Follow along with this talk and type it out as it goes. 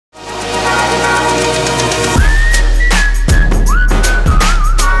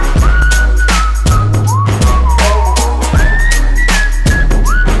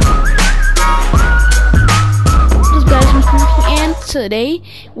today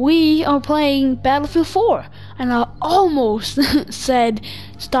we are playing Battlefield 4, and I almost said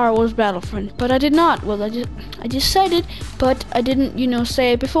Star Wars Battlefront, but I did not. Well, I just said it, but I didn't,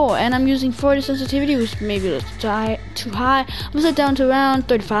 say it before. And I'm using 40 sensitivity, which maybe a little too high. I'm gonna set down to around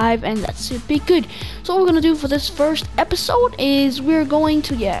 35, and that should be good. So what we're gonna do for this first episode is we're going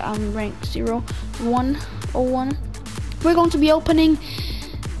to, I'm ranked 0101. We're going to be opening,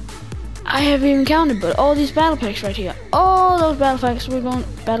 I haven't even counted, but all these battle packs right here, all those battle packs we're going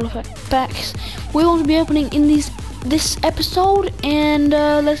to be opening in this episode. And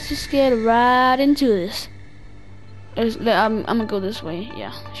let's just get right into this. I'm gonna go this way.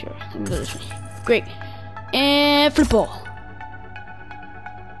 Yeah, sure. Let me go this way. Great. And flip ball.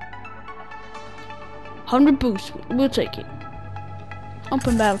 100 boosts. We'll take it.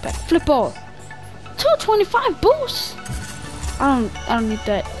 Open battle pack. Flip ball. 225 boosts. I don't need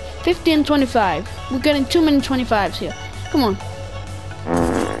that. 50 and 25. We're getting too many 25s here. Come on.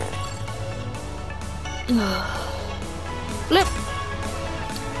 Flip.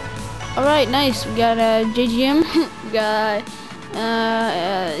 Alright, nice. We got a JGM. We got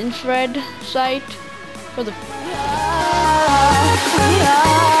infrared sight for the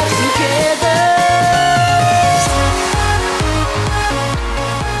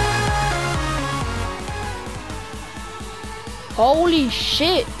Holy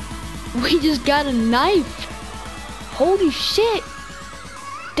shit. We just got a knife. Holy shit.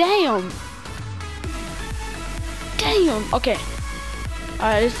 Damn. Okay.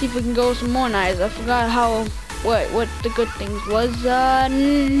 Alright, let's see if we can go with some more knives. I forgot what the good things was.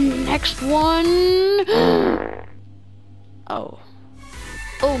 Next one. Oh,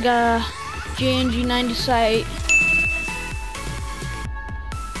 got a JNG 90 sight.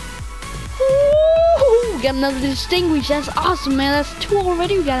 We got another distinguished. That's awesome, man. That's 2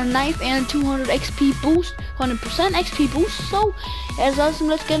 already. We got a knife and a 200 XP boost, 100% XP boost. So that's awesome.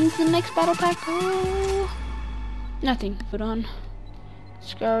 Let's get into the next battle pack. Nothing. Put on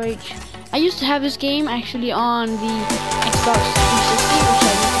Scourge. I used to have this game actually on the Xbox 360, which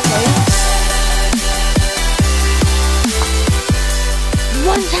I used to play.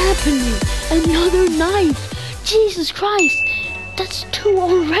 What's happening? Another knife. Jesus Christ. That's 2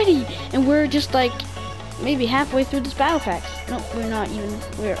 already, and we're just like maybe halfway through this battle pack. No, we're not even.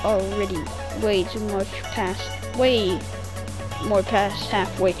 We're already way more past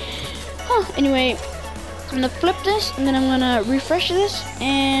halfway. Anyway, I'm gonna flip this, and then I'm gonna refresh this,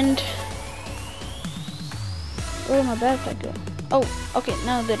 and where did my battle pack go? Oh, okay,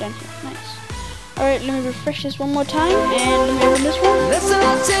 now they're done here. Nice. Alright, let me refresh this one more time, and let me open this one.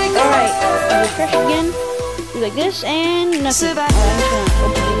 Alright, refresh again. Do like this, and nothing. Alright, I'm just gonna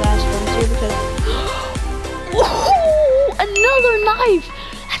open the last ones here because whoa, another knife.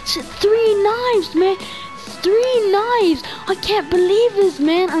 That's 3 knives, man. 3 knives. I can't believe this,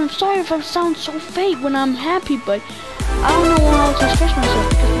 man. I'm sorry if I sound so fake when I'm happy, but I don't know how to express myself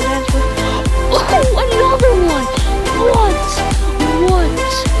because that's another one.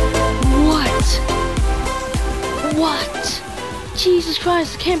 What? Jesus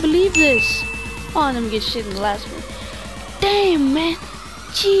Christ, I can't believe this. Oh, let me get shit in the last one. Damn, man.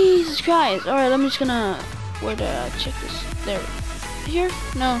 Jesus Christ. Alright, I'm just gonna... Where did I check this? There. Here?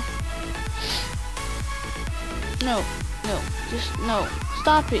 No. Just no.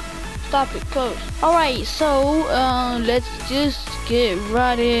 Stop it. Close. Alright, so, let's just get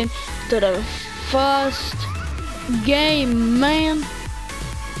right in to the first game, man.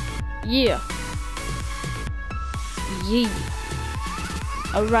 Yeah.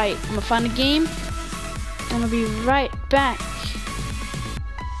 Alright, I'm gonna find a game. I'm gonna be right back.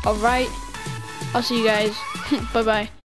 Alright, I'll see you guys. Bye bye.